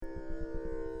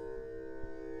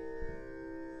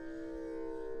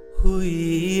ఉయ్యాలలుగుమా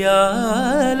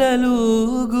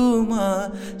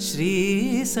శ్రీ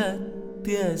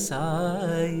సత్య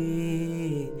సాయి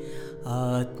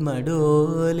ఆత్మడోలికలోన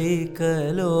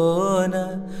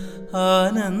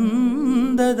ఆనందదాయి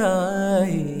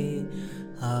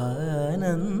ఆనందదాయి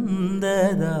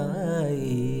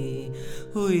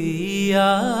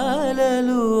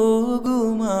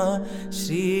ఉయ్యాలలుగుమా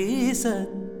శ్రీ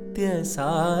సత్య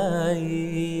సాయి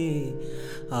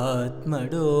ఆత్మడోలికలోన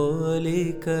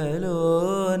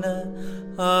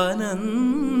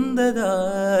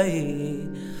ఆనందదాయి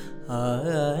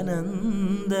ఆనందదాయి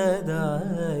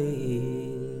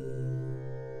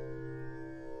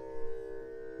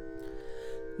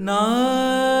నా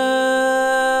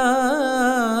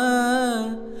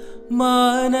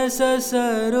మానస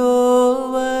సరోవరము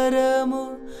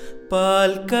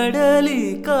పాల్కడలి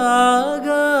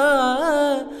కాగా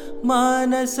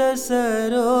మానస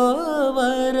సరోవరము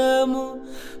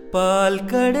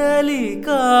పాల్కడలి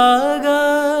కాగా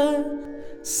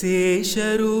శేషరూపకనాడి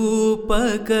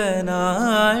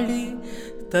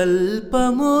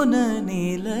తల్పమున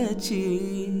నిలచి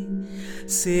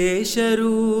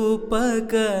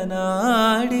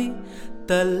శేషరూపకనాడి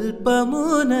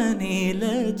తల్పమున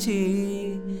నిలచి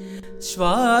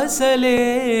శ్వాసలే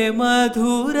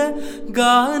మధుర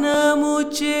గానము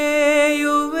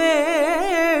చేయు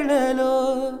వేళలో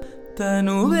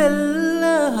తనువెల్ల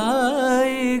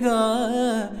హాయిగా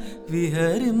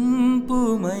విహరింపుమయ్యా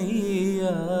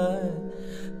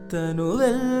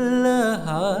తనువెల్ల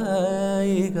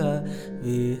హాయిగా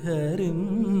విహరింపుమయ్యా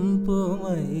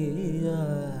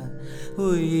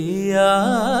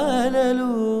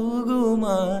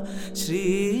ఉయ్యాలలుగుమా శ్రీ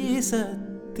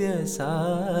సత్య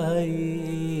సాయి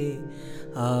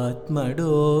ఆత్మడోలికలోన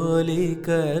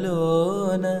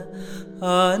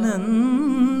ఆనందదాయి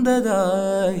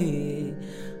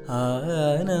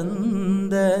ఆనందదాయి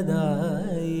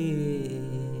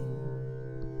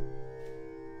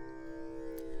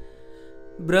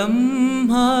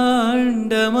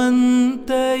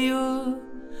బ్రహ్మాండమంతయు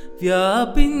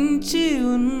వ్యాపించి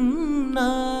ఉన్న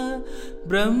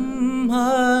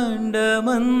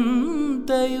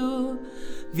బ్రహ్మాండమంతయు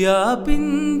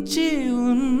వ్యాపించి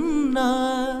ఉన్న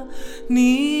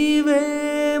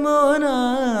నీవేమో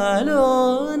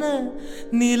నాలోన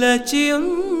నిలచి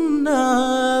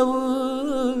ఉన్నావు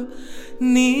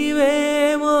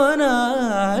నీవేమో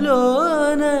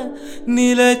నాలోన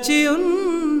నిలచి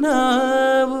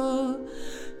ఉన్నావు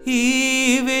ఈ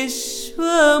విశ్వమంతయు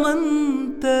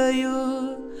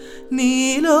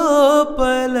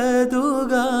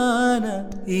నీలోపలదుగాన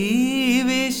ఈ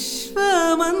విశ్వమంతయు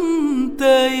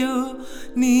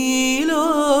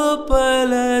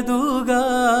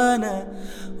నీలోపలదుగాన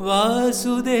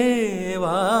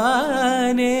వాసుదేవా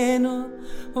నేను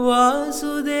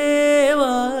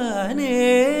వాసుదేవా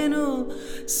నేను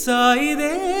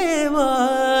సాయిదేవా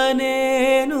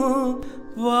నేను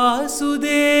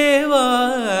వాసుదేవా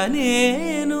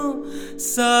నేను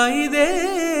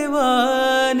సాయిదేవా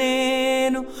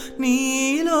నేను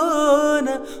నీలోన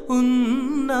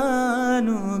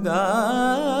ఉన్నానుగా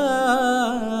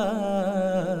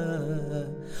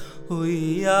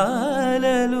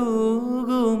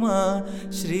ఉయ్యాలలుగుమా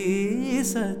శ్రీ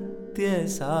సత్య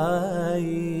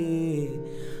సాయి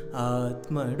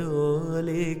ఆత్మడోలికలోన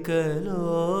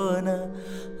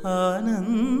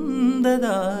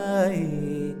ఆనందదాయి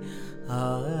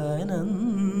ఆనందదాయి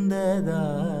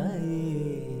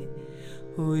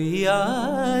ఉయ్యాలలుగుమా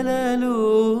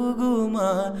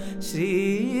శ్రీ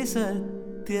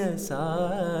సత్య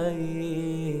సాయి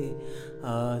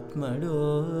ఆత్మడోలికలోన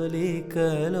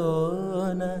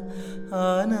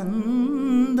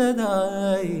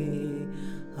ఆనందదాయి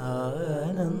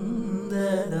ఆనందదాయి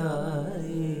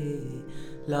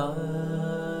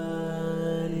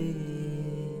లాలి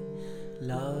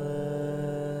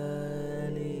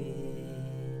లాలి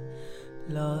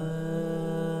లాలి